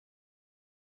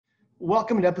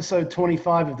Welcome to episode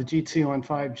 25 of the G2 on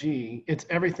 5G. It's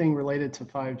everything related to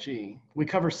 5G. We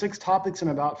cover 6 topics in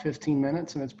about 15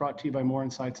 minutes, and it's brought to you by More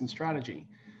Insights and Strategy.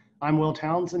 I'm Will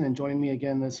Townsend, and joining me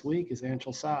again this week is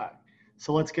Anshel Sai.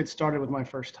 So let's get started with my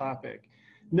first topic.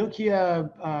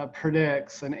 Nokia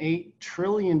predicts an $8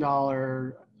 trillion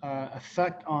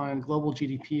effect on global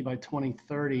GDP by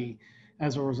 2030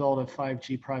 as a result of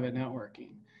 5G private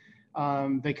networking.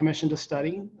 They commissioned a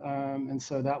study, and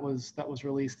so that was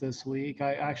released this week.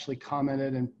 I actually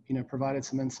commented and provided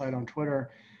some insight on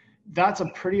Twitter. That's a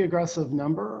pretty aggressive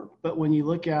number, but when you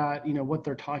look at what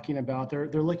they're talking about, they're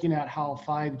looking at how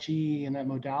 5G and that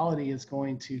modality is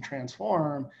going to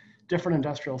transform different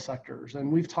industrial sectors.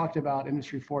 And we've talked about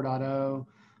Industry 4.0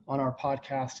 on our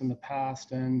podcast in the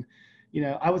past, and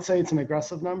I would say it's an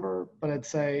aggressive number, but I'd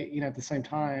say at the same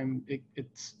time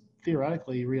it's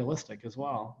theoretically realistic as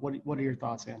well. What are your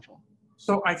thoughts, Anshel?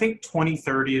 So I think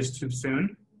 2030 is too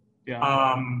soon. Yeah.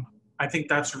 I think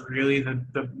that's really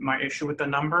my issue with the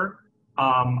number.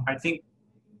 I think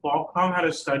Qualcomm had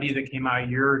a study that came out a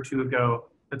year or two ago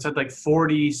that said like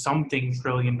 40 something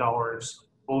trillion dollars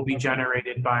will be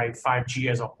generated by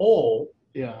 5G as a whole.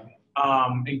 Yeah.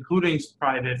 Including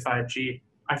private 5G.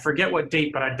 I forget what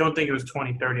date, but I don't think it was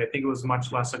 2030. I think it was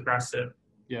much less aggressive.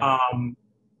 Yeah.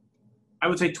 I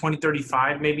would say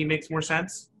 2035 maybe makes more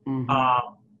sense.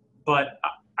 Mm-hmm. But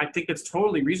I think it's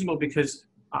totally reasonable because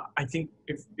I think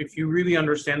if you really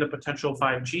understand the potential of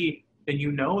 5G, then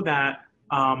you know that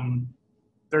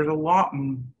there's a lot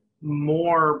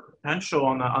more potential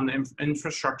on the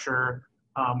infrastructure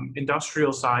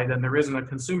industrial side than there is in the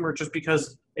consumer, just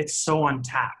because it's so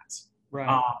untapped.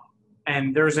 Right.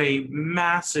 And there's a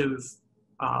massive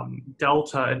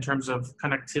delta in terms of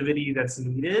connectivity that's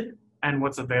needed and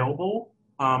what's available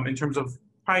in terms of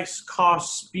price,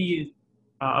 cost, speed,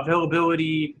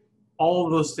 availability. All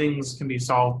of those things can be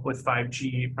solved with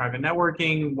 5G private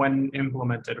networking when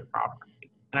implemented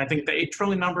properly. And I think the 8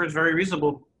 trillion number is very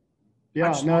reasonable. Yeah, I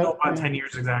just don't know about 10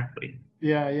 years exactly.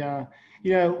 Yeah.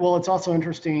 Well, it's also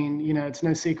interesting, it's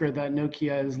no secret that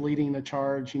Nokia is leading the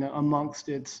charge, amongst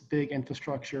its big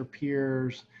infrastructure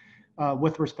peers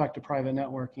with respect to private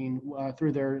networking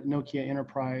through their Nokia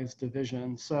Enterprise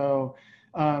division. So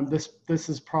this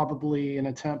is probably an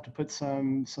attempt to put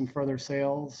some further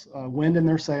sales, wind in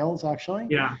their sails, actually.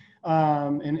 Yeah.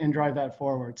 And drive that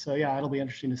forward. So yeah, it'll be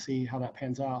interesting to see how that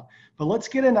pans out. But let's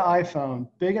get into iPhone.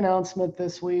 Big announcement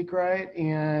this week, right?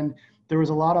 And there was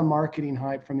a lot of marketing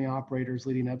hype from the operators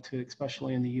leading up to it,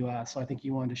 especially in the US. So I think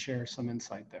you wanted to share some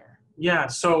insight there. Yeah,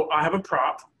 so I have a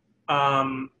prop.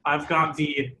 I've got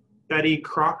the Betty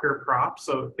Crocker prop.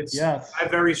 So I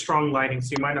have very strong lighting,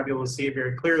 so you might not be able to see it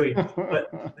very clearly.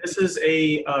 But this is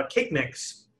a cake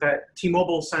mix that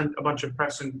T-Mobile sent a bunch of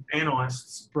press and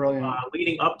analysts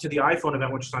leading up to the iPhone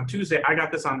event, which is on Tuesday. I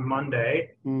got this on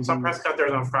Monday. Mm-hmm. Some press got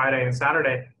theirs on Friday and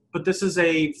Saturday. But this is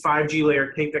a 5G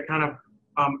layer cake that kind of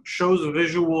shows a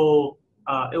visual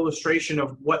illustration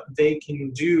of what they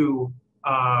can do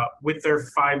with their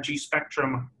 5G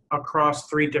spectrum across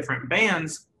 3 different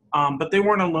bands. But they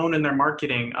weren't alone in their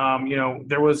marketing.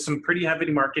 There was some pretty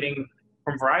heavy marketing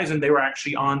from Verizon. They were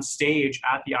actually on stage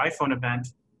at the iPhone event.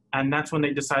 And that's when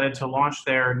they decided to launch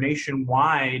their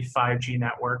nationwide 5G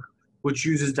network, which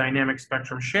uses dynamic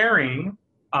spectrum sharing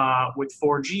with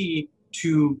 4G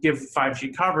to give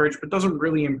 5G coverage, but doesn't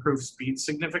really improve speed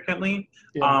significantly.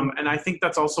 Yeah. And I think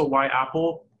that's also why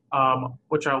Apple,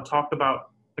 which I'll talk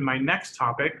about in my next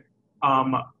topic,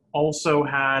 also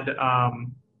had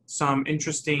some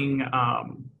interesting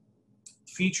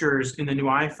features in the new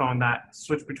iPhone that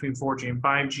switch between 4G and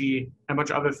 5G and a bunch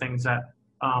of other things that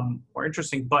were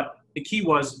interesting. But the key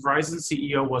was Verizon's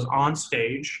CEO was on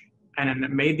stage and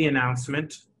made the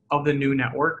announcement of the new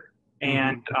network.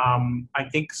 And I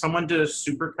think someone did a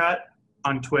supercut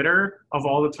on Twitter of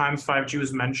all the times 5G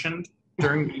was mentioned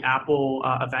during the Apple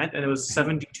event, and it was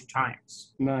 72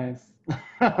 times. Nice.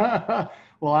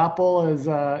 Well, Apple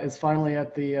is finally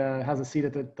at has a seat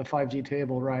at the 5G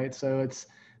table, right? So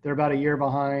they're about a year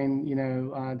behind,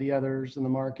 the others in the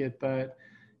market, but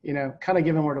kind of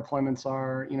given where deployments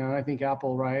are, I think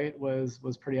Apple, right, was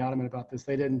pretty adamant about this.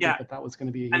 They didn't think that was going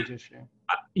to be a huge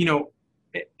issue.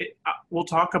 We'll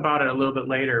talk about it a little bit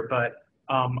later, but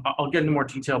I'll get into more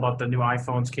detail about the new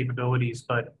iPhone's capabilities.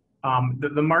 But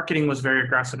the marketing was very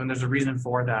aggressive, and there's a reason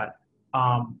for that.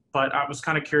 But I was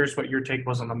kind of curious what your take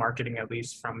was on the marketing, at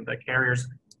least from the carriers.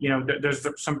 There's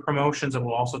some promotions that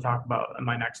we'll also talk about in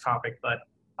my next topic. But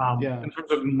in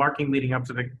terms of marketing leading up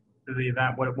to the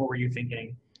event, what were you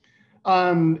thinking?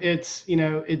 It's,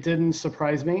 it didn't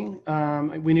surprise me.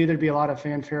 We knew there'd be a lot of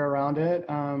fanfare around it.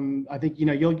 I think,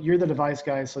 you're the device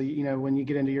guy. So, when you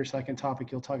get into your second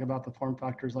topic, you'll talk about the form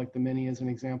factors like the Mini as an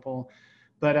example.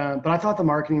 But I thought the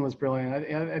marketing was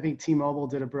brilliant. I think T-Mobile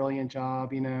did a brilliant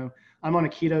job. I'm on a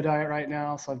keto diet right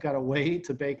now, so I've got to wait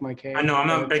to bake my cake. I know I'm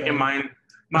not baking mine.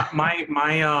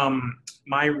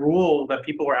 My rule that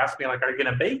people were asking me, like, are you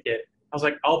gonna bake it? I was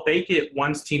like, I'll bake it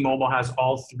once T-Mobile has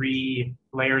all 3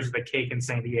 layers of the cake in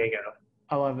San Diego.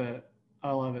 I love it.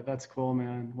 I love it. That's cool,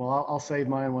 man. Well, I'll save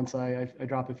mine once I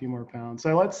drop a few more pounds.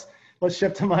 So let's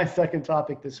shift to my second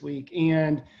topic this week.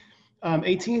 And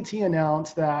AT&T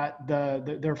announced that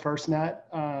their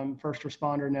FirstNet, first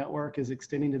responder network, is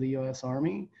extending to the U.S.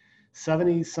 Army,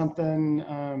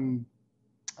 70-something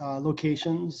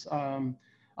locations.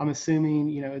 I'm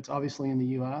assuming, it's obviously in the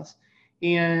U.S.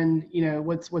 And,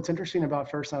 what's interesting about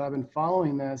FirstNet, I've been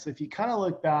following this. If you kind of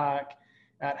look back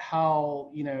at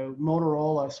how,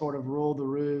 Motorola sort of ruled the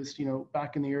roost,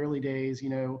 back in the early days,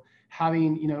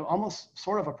 having, almost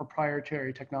sort of a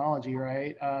proprietary technology,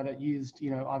 right? That used,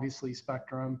 obviously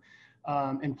Spectrum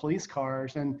in police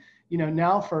cars. And,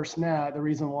 now FirstNet, the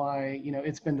reason why,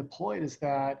 it's been deployed is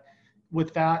that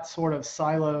with that sort of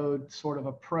siloed sort of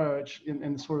approach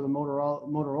in sort of the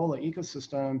Motorola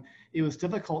ecosystem, it was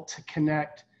difficult to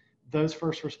connect those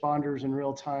first responders in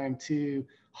real time to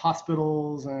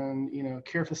hospitals and,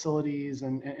 care facilities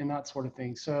and that sort of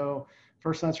thing. So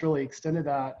FirstNet's really extended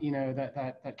that,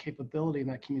 that capability and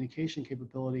that communication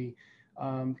capability,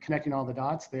 connecting all the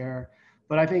dots there.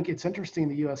 But I think it's interesting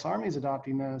the U.S. Army is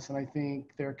adopting this, and I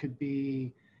think there could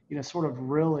be, sort of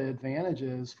real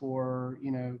advantages for,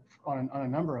 on a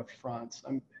number of fronts.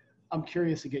 I'm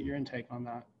curious to get your intake on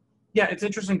that. Yeah, it's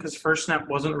interesting because FirstNet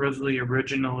wasn't really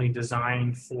originally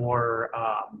designed for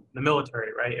the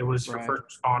military, right? It was for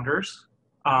first responders,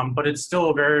 but it's still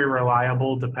a very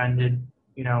reliable, dependent,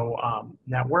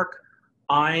 network.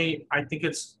 I think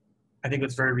it's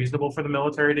very reasonable for the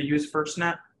military to use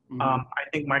FirstNet. Mm-hmm. I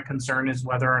think my concern is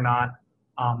whether or not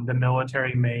the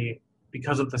military may,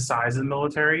 because of the size of the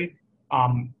military,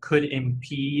 could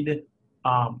impede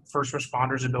first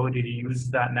responders' ability to use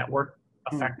that network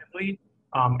effectively.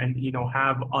 And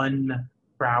have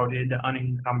uncrowded,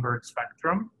 unencumbered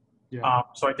spectrum. Yeah.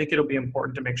 So I think it'll be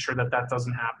important to make sure that that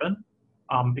doesn't happen,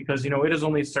 because it is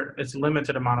only it's a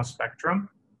limited amount of spectrum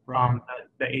that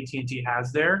AT&T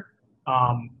has there,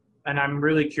 and I'm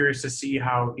really curious to see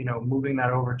how moving that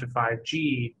over to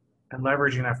 5G and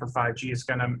leveraging that for 5G is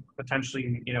going to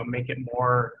potentially make it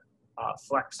more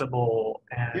flexible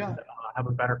and have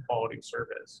a better quality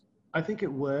service. I think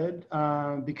it would,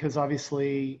 because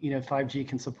obviously, 5G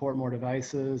can support more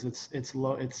devices. It's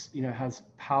low. Has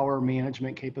power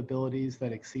management capabilities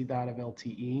that exceed that of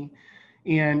LTE.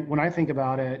 And when I think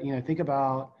about it, think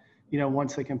about,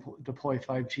 once they can deploy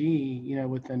 5G,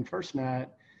 within FirstNet,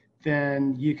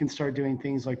 then you can start doing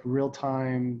things like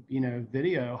real-time,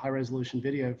 video, high-resolution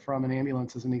video from an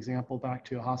ambulance, as an example, back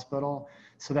to a hospital,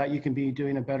 so that you can be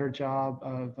doing a better job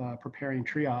of preparing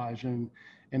triage and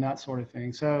that sort of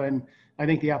thing. So, and I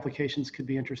think the applications could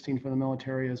be interesting for the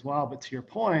military as well. But to your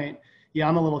point, yeah,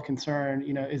 I'm a little concerned,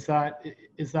 is that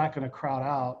going to crowd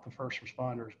out the first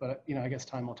responders? But, I guess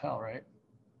time will tell, right?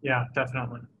 Yeah,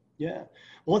 definitely. Yeah.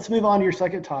 Well, let's move on to your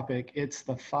second topic. It's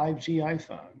the 5G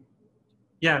iPhone.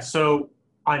 Yeah, so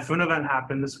iPhone event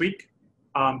happened this week.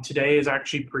 Today is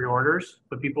actually pre-orders,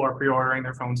 but people are pre-ordering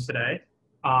their phones today.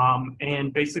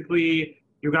 And basically,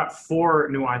 you got 4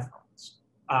 new iPhones.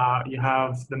 You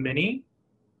have the Mini,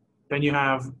 then you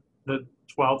have the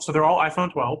 12. So they're all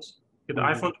iPhone 12s. You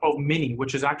have the iPhone 12 Mini,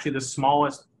 which is actually the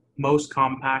smallest, most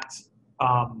compact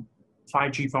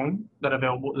 5G phone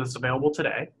that's available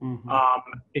today. Mm-hmm.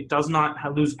 It does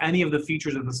not lose any of the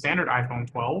features of the standard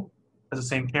iPhone 12. It has the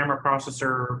same camera,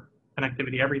 processor,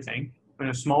 connectivity, everything, in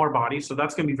a smaller body. So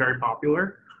that's going to be very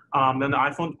popular. Then the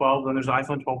iPhone 12, then there's the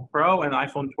iPhone 12 Pro and the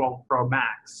iPhone 12 Pro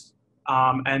Max.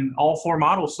 And all 4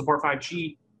 models support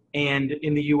 5G. And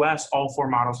in the US, all 4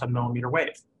 models have millimeter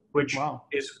wave, which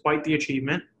is quite the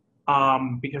achievement,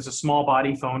 because a small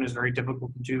body phone is very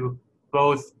difficult to do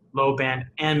both low band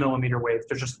and millimeter wave.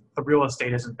 There's just, the real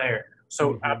estate isn't there.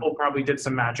 So Apple probably did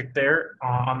some magic there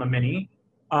on the Mini.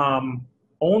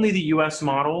 Only the US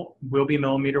model will be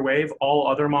millimeter wave. All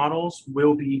other models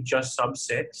will be just sub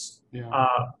 6. Yeah.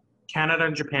 Canada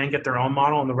and Japan get their own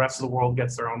model, and the rest of the world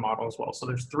gets their own model as well. So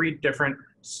there's 3 different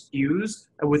SKUs,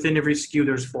 and within every SKU,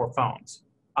 there's 4 phones.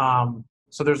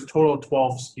 So there's a total of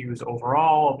 12 SKUs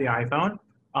overall of the iPhone,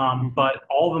 but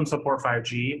all of them support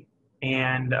 5G,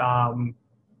 and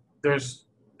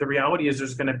the reality is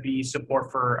there's going to be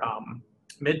support for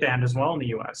mid-band as well in the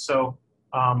US. So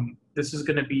this is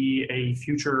going to be a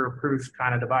future-proof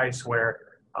kind of device where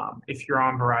if you're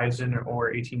on Verizon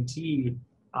or AT&T,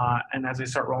 and as they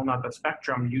start rolling out the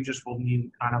spectrum, you just will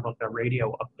need kind of like a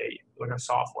radio update, like a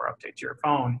software update to your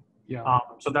phone. Yeah.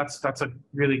 So that's a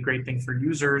really great thing for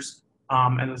users.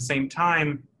 And at the same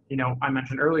time, I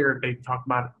mentioned earlier, they talked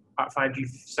about 5G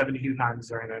 72 times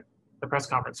during the press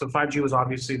conference. So 5G was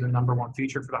obviously the #1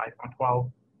 feature for the iPhone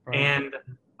 12. Right. And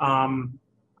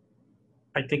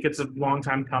I think it's a long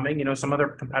time coming. Some other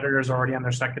competitors are already on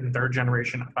their second and third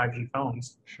generation of 5G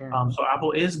phones. Sure. So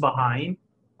Apple is behind,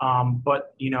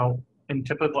 but in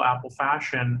typical Apple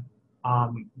fashion,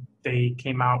 they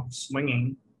came out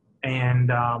swinging,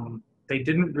 and they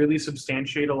didn't really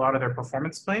substantiate a lot of their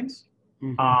performance claims.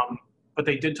 Mm-hmm. But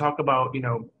they did talk about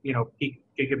peak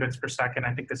gigabits per second.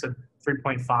 I think they said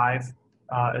 3.5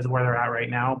 is where they're at right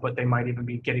now, but they might even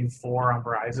be getting 4 on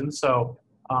Verizon. So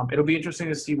it'll be interesting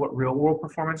to see what real world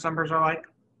performance numbers are like,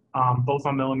 both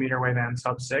on millimeter wave and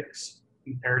sub-6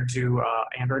 compared to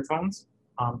Android phones.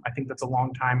 I think that's a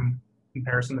long time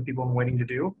comparison that people have been waiting to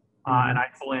do, and I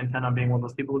fully intend on being one of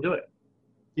those people who do it.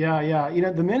 Yeah.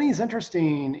 The Mini is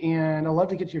interesting, and I'd love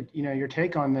to get your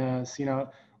take on this.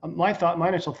 My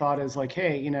initial thought is like,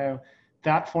 hey,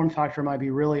 that form factor might be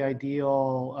really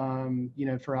ideal,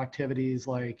 for activities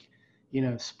like,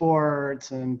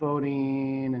 sports and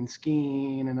boating and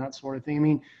skiing and that sort of thing. I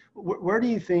mean, where do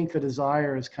you think the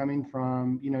desire is coming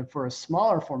from, for a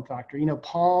smaller form factor?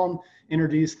 Palm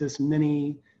introduced this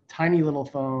mini, tiny little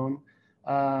phone,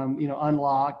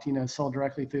 unlocked, sold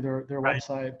directly through their Right.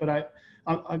 website. But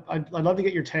I'd love to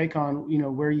get your take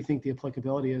on, where you think the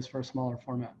applicability is for a smaller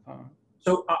format phone.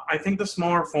 So I think the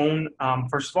smaller phone,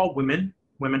 first of all, women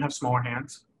have smaller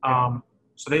hands.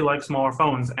 So they like smaller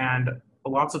phones, and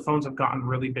lots of phones have gotten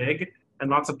really big, and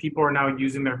lots of people are now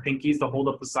using their pinkies to hold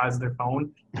up the size of their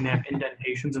phone, and they have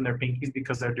indentations in their pinkies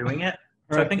because they're doing it.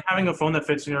 Right. So I think having a phone that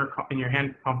fits in your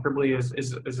hand comfortably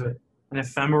is an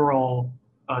ephemeral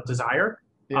desire.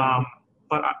 Yeah.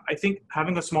 But I think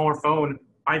having a smaller phone,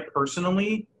 I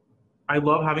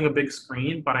love having a big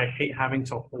screen, but I hate having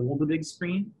to hold a big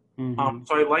screen. Mm-hmm.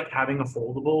 So I like having a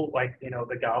foldable, like,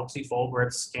 the Galaxy Fold, where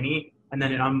it's skinny and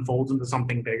then it unfolds into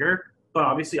something bigger. But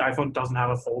obviously iPhone doesn't have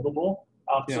a foldable.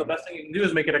 So the best thing you can do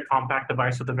is make it a compact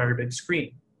device with a very big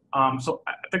screen. So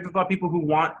I think there's a lot of people who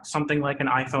want something like an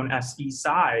iPhone SE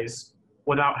size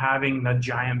without having the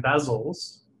giant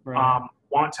bezels, right.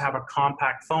 Want to have a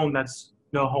compact phone that's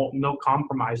no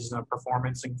compromises in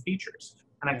performance and features.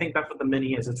 And I think that's what the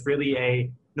Mini is. It's really a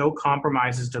no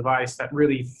compromises device that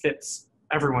really fits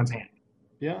everyone's hand.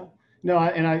 Yeah. No,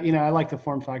 I like the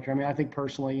form factor. I mean, I think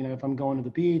personally, if I'm going to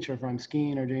the beach or if I'm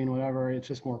skiing or doing whatever, it's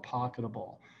just more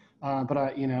pocketable. But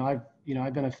I've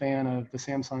been a fan of the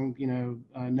Samsung,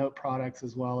 Note products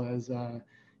as well as the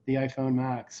iPhone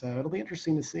Max. So it'll be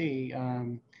interesting to see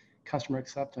customer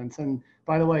acceptance. And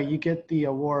by the way, you get the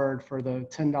award for the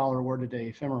 $10 word a day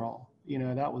ephemeral.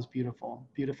 That was beautiful,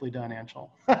 beautifully done, Anshel.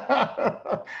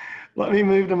 Let me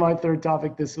move to my third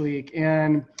topic this week,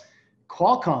 and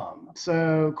Qualcomm.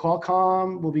 So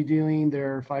Qualcomm will be doing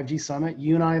their 5G summit.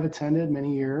 You and I have attended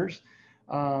many years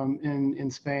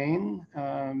in Spain,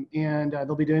 and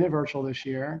they'll be doing it virtual this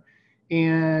year.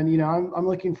 And I'm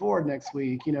looking forward next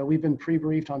week. We've been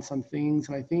pre-briefed on some things,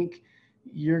 and I think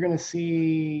you're going to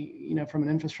see, from an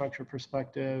infrastructure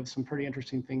perspective, some pretty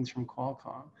interesting things from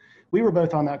Qualcomm. We were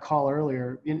both on that call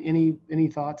earlier. Any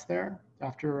thoughts there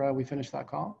after we finished that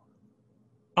call?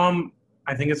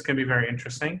 I think it's going to be very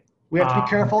interesting. We have to be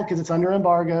careful because it's under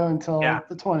embargo until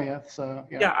the 20th. So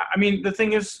yeah, I mean, the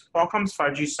thing is, Qualcomm's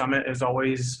 5G Summit is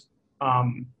always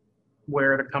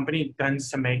where the company tends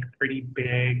to make pretty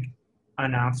big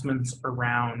announcements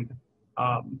around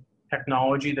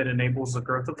technology that enables the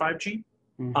growth of 5G.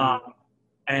 Mm-hmm.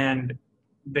 And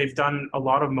they've done a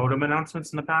lot of modem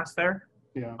announcements in the past there.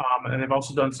 Yeah. And they've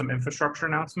also done some infrastructure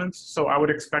announcements. So I would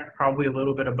expect probably a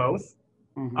little bit of both.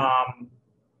 Mm-hmm.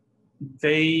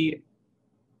 They're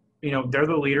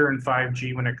the leader in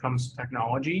 5G when it comes to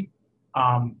technology.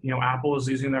 Apple is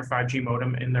using their 5G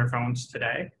modem in their phones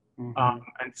today. Mm-hmm.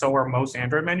 And so are most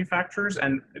Android manufacturers.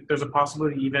 And there's a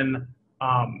possibility even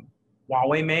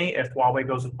Huawei may, if Huawei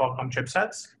goes with Qualcomm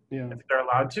chipsets, if they're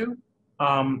allowed to.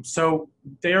 So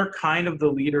they're kind of the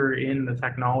leader in the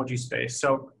technology space.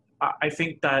 So I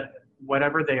think that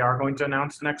whatever they are going to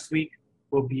announce next week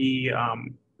will be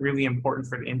really important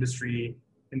for the industry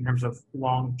in terms of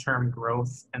long-term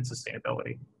growth and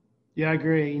sustainability. Yeah, I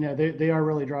agree. They are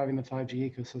really driving the 5G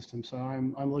ecosystem. So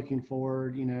I'm looking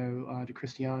forward, to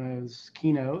Cristiano's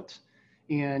keynote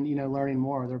and, learning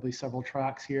more. There'll be several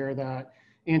tracks here that,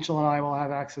 Anshel and I will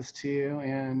have access to,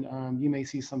 and you may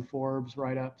see some Forbes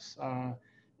write-ups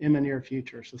in the near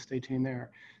future, so stay tuned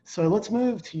there. So let's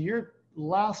move to your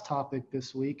last topic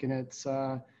this week, and it's,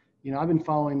 I've been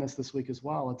following this week as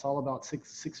well. It's all about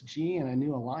 6G and a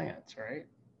new alliance, right?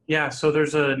 Yeah, so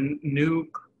there's a new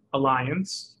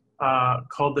alliance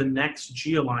called the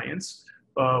NextG Alliance,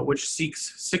 which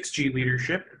seeks 6G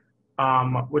leadership,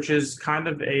 which is kind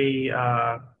of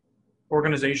a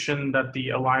organization that the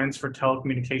Alliance for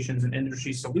Telecommunications and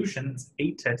Industry Solutions,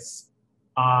 ATIS,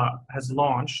 has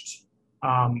launched.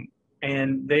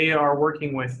 And they are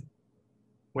working with,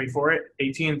 wait for it,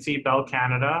 AT&T, Bell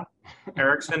Canada,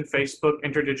 Ericsson, Facebook,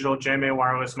 InterDigital, JMA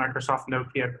Wireless, Microsoft,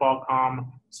 Nokia,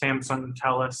 Qualcomm, Samsung,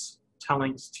 TELUS,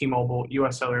 Tellinks, T-Mobile,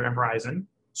 US Cellular, and Verizon.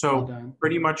 So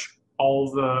pretty much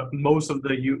most of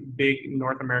the big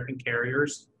North American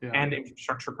carriers and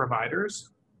infrastructure providers.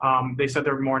 They said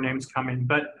there are more names coming,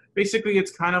 but basically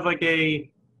it's kind of like an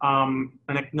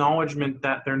acknowledgement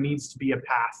that there needs to be a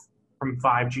path from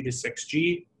 5G to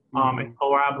 6G, and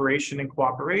collaboration and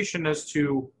cooperation as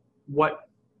to what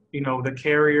the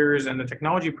carriers and the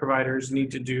technology providers need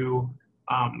to do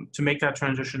to make that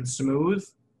transition smooth,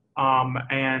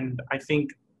 and I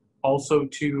think also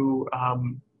to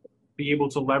be able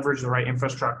to leverage the right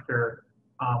infrastructure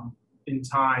in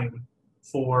time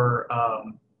for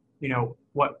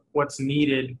what's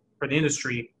needed for the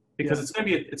industry, because it's gonna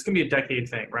be a decade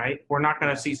thing, right? We're not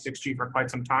gonna see 6G for quite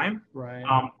some time, right?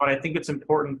 But I think it's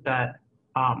important that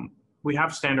we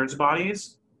have standards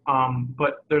bodies,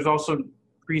 but there's also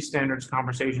pre-standards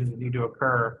conversations that need to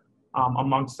occur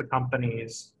amongst the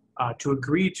companies to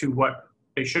agree to what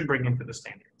they should bring into the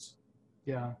standards.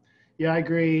 Yeah, I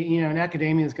agree. And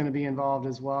academia is going to be involved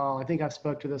as well. I think I've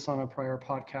spoke to this on a prior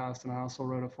podcast, and I also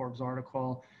wrote a Forbes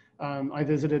article. I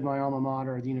visited my alma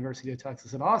mater, the University of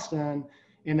Texas at Austin,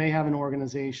 and they have an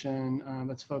organization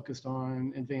that's focused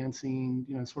on advancing,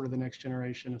 sort of the next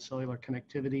generation of cellular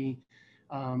connectivity.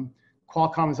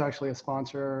 Qualcomm is actually a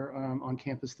sponsor on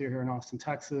campus here in Austin,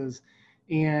 Texas.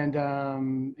 And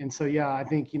so, I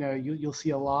think, you'll see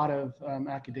a lot of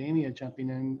academia jumping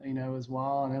in, as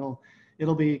well. And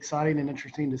it'll be exciting and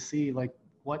interesting to see like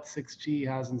what 6G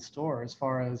has in store as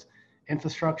far as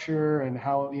infrastructure and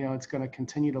how, it's going to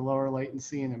continue to lower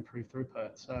latency and improve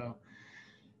throughput. So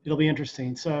it'll be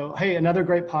interesting. So, hey, another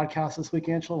great podcast this week,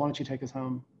 Anshel. Why don't you take us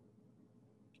home?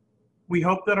 We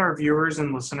hope that our viewers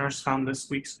and listeners found this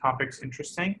week's topics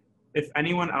interesting. If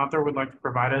anyone out there would like to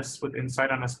provide us with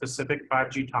insight on a specific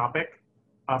 5G topic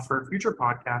for a future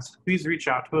podcast, please reach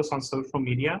out to us on social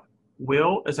media.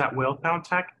 Will is at Willtown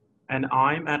Tech, and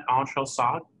I'm at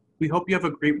Anshel. We hope you have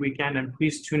a great weekend, and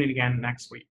please tune in again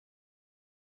next week.